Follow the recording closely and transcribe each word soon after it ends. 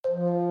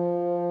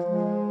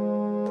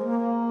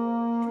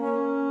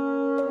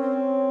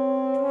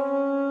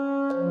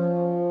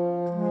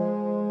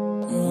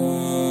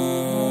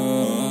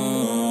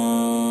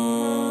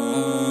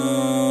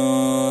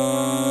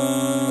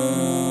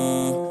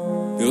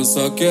Eu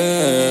só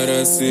quero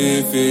é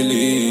ser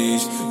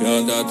feliz e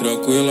andar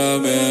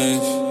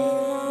tranquilamente.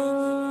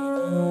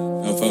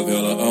 Na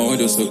favela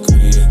onde eu sou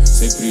cria,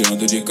 sempre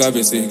ando de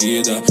cabeça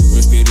erguida.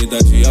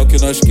 Prosperidade é o que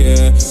nós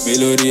quer,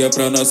 melhoria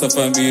pra nossa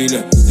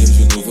família.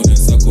 Desde novo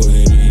nessa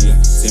correria,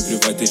 sempre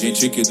vai ter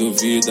gente que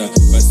duvida.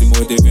 Vai se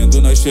morder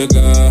vendo nós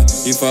chegar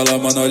e falar,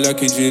 mano, olha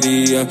quem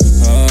diria.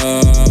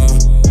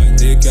 Vai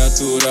ter que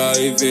aturar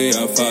e ver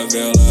a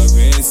favela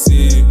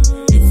vencer.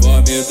 De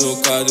forma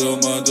educada eu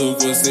mando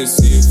você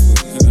se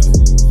fuder.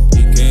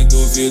 E quem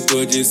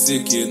duvidou disse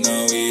que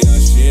não ia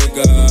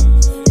chegar.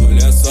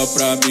 Olha só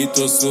pra mim,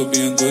 tô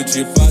subindo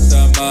de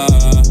patamar.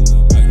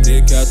 Vai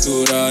ter que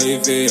aturar e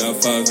ver a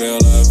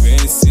favela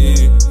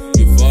vencer.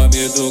 De forma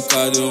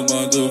educada eu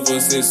mando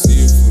você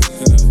se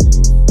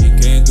fuder.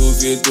 E quem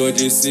duvidou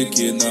disse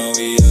que não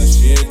ia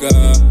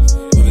chegar.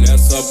 Olha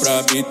só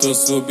pra mim, tô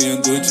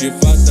subindo de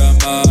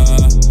patamar.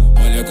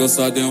 Olha que eu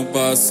só dei um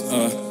passo,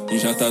 e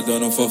já tá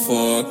dando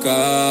fofoca.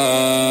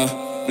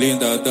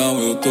 Blindadão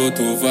eu tô,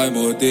 tu vai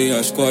morder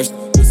as costas.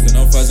 Você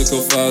não faz o que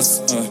eu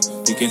faço,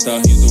 e quem tá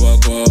rindo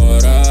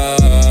agora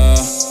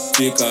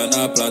fica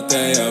na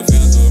plateia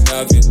vendo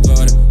minha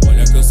vitória.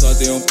 Olha que eu só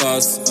dei um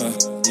passo,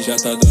 e já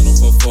tá dando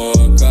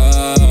fofoca.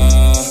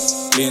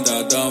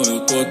 Blindadão eu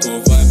tô,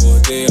 tu vai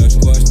morder as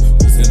costas.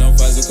 Você não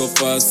faz o que eu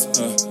faço,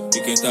 e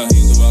quem tá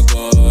rindo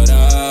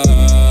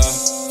agora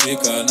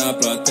fica na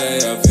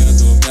plateia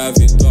vendo minha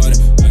vitória.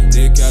 Vai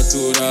ter que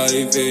aturar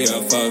e ver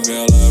a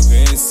favela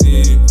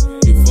vencer.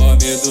 De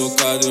forma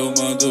educada eu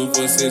mando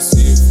você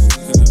se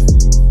fuder.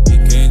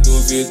 E quem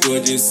duvidou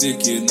disse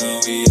que não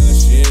ia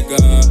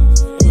chegar.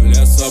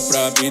 Olha só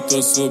pra mim,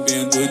 tô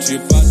subindo de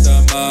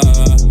patamar.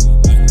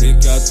 Vai ter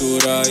que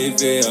aturar e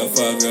ver a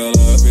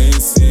favela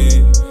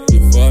vencer. De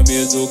forma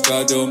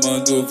educada eu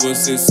mando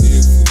você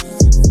se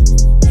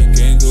fuder. E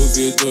quem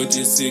duvidou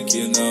disse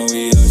que não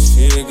ia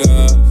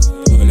chegar.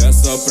 Olha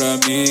só pra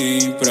mim,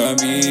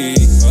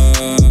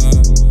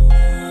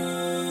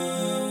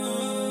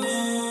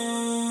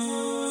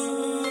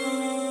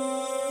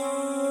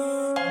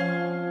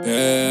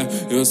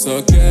 eu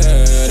só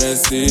quero é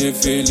ser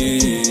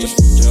feliz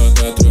de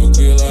andar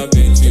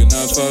tranquilamente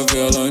na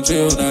favela onde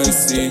eu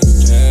nasci.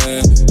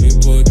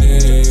 E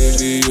poder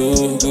me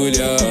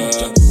orgulhar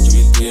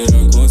de ter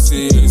a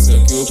consciência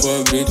que o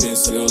pobre tem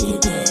seu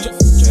lugar.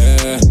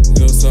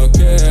 Eu só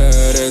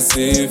quero é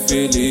ser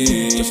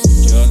feliz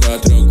de andar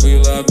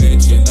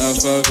tranquilamente na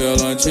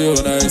favela onde eu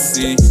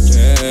nasci.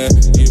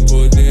 E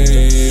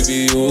poder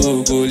me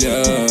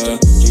orgulhar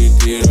de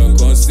ter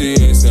a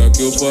consciência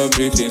que o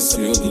pobre tem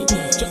seu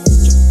lugar.